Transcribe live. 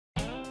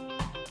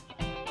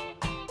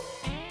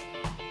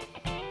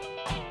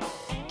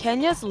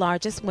Kenya's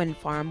largest wind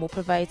farm will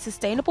provide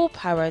sustainable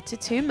power to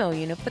 2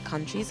 million of the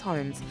country's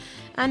homes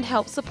and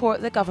help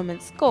support the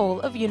government's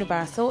goal of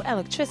universal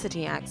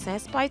electricity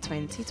access by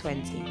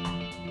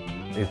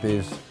 2020. It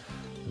is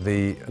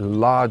the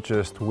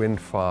largest wind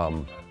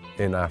farm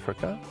in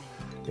Africa.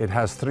 It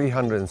has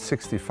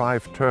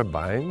 365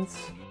 turbines.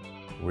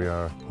 We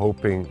are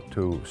hoping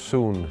to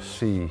soon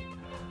see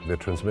the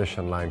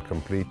transmission line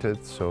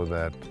completed so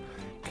that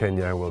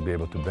Kenya will be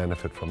able to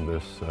benefit from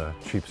this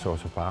cheap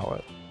source of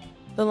power.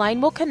 The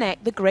line will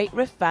connect the Great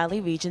Rift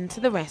Valley region to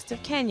the rest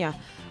of Kenya,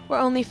 where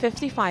only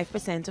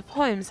 55% of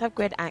homes have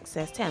grid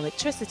access to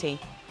electricity.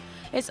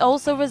 It's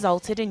also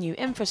resulted in new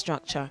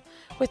infrastructure,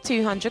 with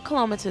 200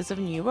 kilometers of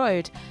new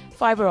road,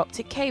 fiber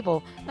optic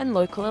cable and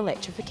local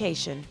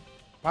electrification.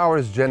 Power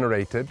is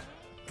generated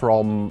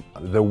from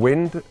the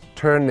wind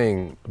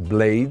turning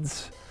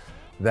blades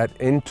that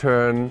in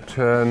turn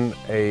turn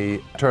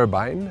a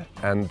turbine,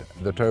 and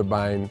the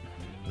turbine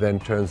then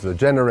turns the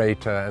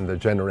generator, and the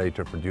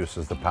generator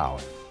produces the power.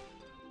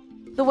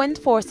 The wind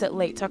force at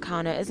Lake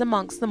Turkana is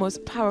amongst the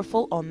most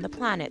powerful on the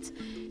planet.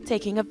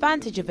 Taking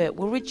advantage of it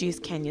will reduce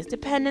Kenya's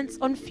dependence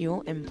on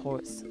fuel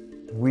imports.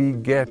 We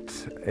get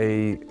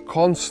a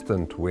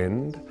constant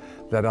wind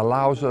that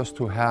allows us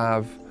to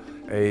have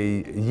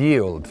a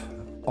yield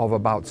of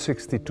about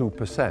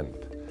 62%.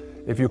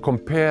 If you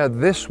compare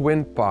this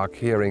wind park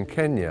here in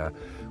Kenya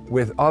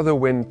with other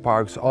wind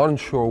parks,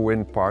 onshore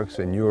wind parks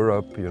in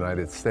Europe,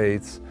 United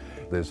States,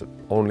 there's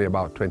only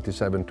about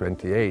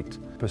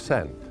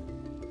 27–28%.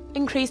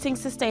 Increasing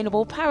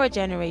sustainable power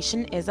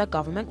generation is a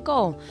government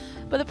goal,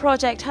 but the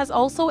project has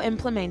also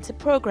implemented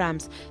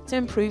programs to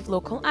improve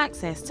local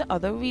access to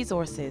other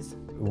resources.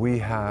 We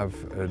have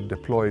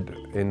deployed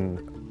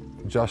in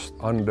just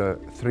under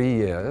 3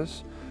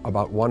 years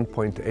about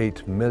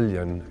 1.8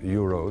 million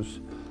euros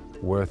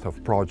worth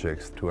of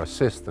projects to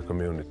assist the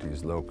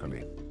communities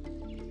locally.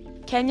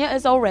 Kenya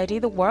is already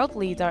the world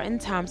leader in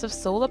terms of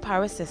solar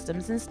power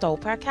systems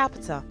installed per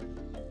capita.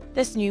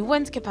 This new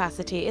wind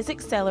capacity is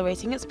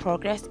accelerating its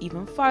progress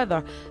even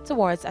further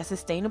towards a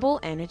sustainable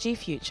energy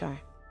future.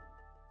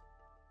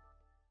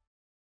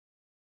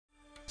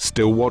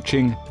 Still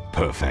watching?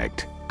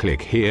 Perfect.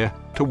 Click here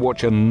to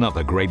watch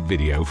another great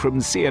video from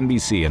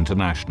CNBC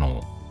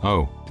International.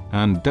 Oh,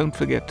 and don't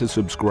forget to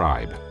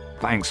subscribe.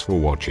 Thanks for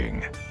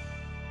watching.